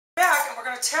we're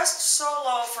going to test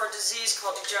Solo for a disease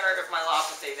called degenerative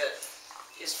myelopathy that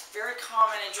is very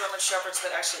common in German Shepherds, but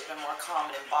actually been more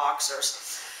common in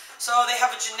boxers. So they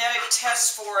have a genetic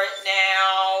test for it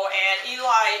now, and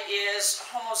Eli is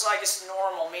homozygous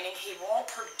normal, meaning he won't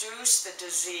produce the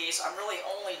disease. I'm really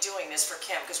only doing this for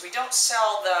Kim because we don't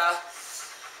sell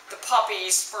the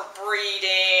puppies for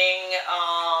breeding.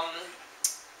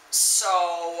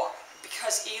 So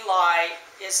because Eli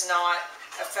is not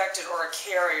affected or a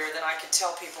carrier, then I can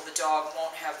tell people the dog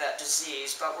won't have that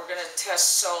disease. But we're going to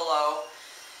test Solo,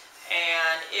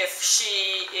 and if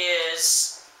she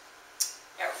is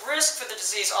at risk for the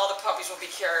disease, all the puppies will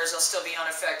be carriers. They'll still be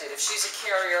unaffected. If she's a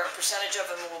carrier, a percentage of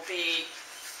them will be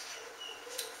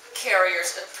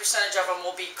carriers, a percentage of them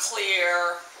will be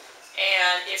clear,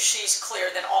 and if she's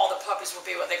clear, then all the puppies will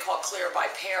be what they call clear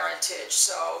by parentage.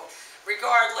 So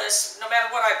regardless, no matter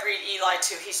what I breed Eli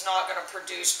to, he's not going to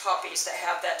produce puppies that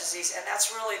have that disease, and that's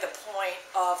really the point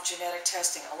of genetic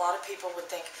testing. A lot of people would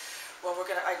think, well, we're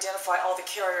going to identify all the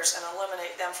carriers and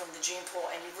eliminate them from the gene pool,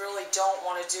 and you really don't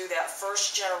want to do that.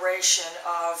 First generation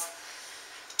of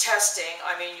testing,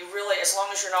 I mean, you really, as long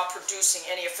as you're not producing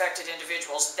any affected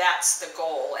individuals, that's the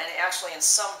goal. And actually in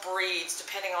some breeds,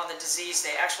 depending on the disease,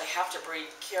 they actually have to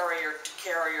breed carrier to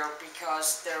carrier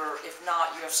because if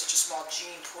not, you have such a small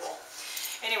gene pool.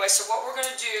 Anyway, so what we're going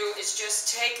to do is just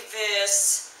take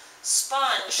this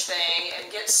sponge thing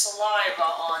and get saliva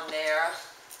on there.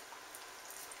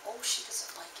 Oh, she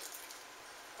doesn't like it.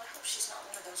 Well, I hope she's not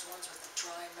one of those ones with the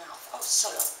dry mouth. Oh,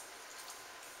 Solo.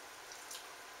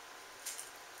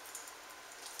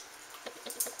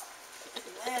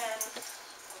 And then,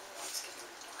 let's get a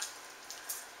little more.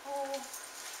 Oh,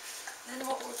 then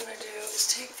what we're going to do is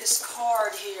take this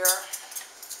card here,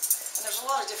 and there's a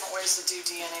lot of different ways to do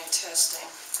DNA testing.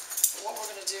 But what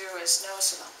we're going to do is,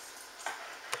 notice it.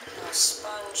 I'll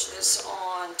sponge this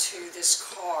on to this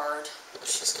card. Oh,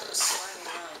 she's got a slimy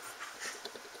knife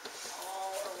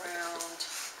all around,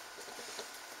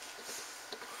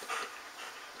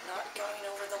 not going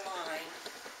over the line.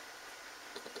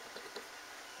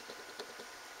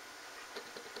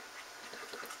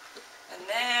 And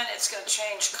then it's going to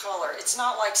change color. It's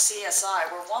not like CSI,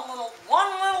 where one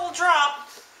little drop.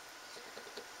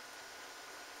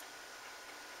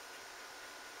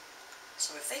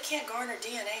 So if they can't garner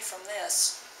DNA from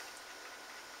this,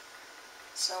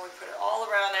 so we put it all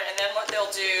around there, and then what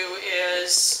they'll do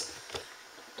is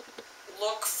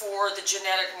look for the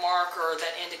genetic marker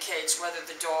that indicates whether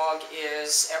the dog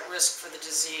is at risk for the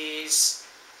disease,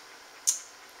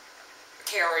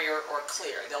 carrier, or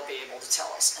clear. They'll be able to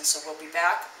tell us, and so we'll be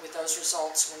back with those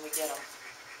results when we get them.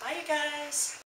 Bye, you guys.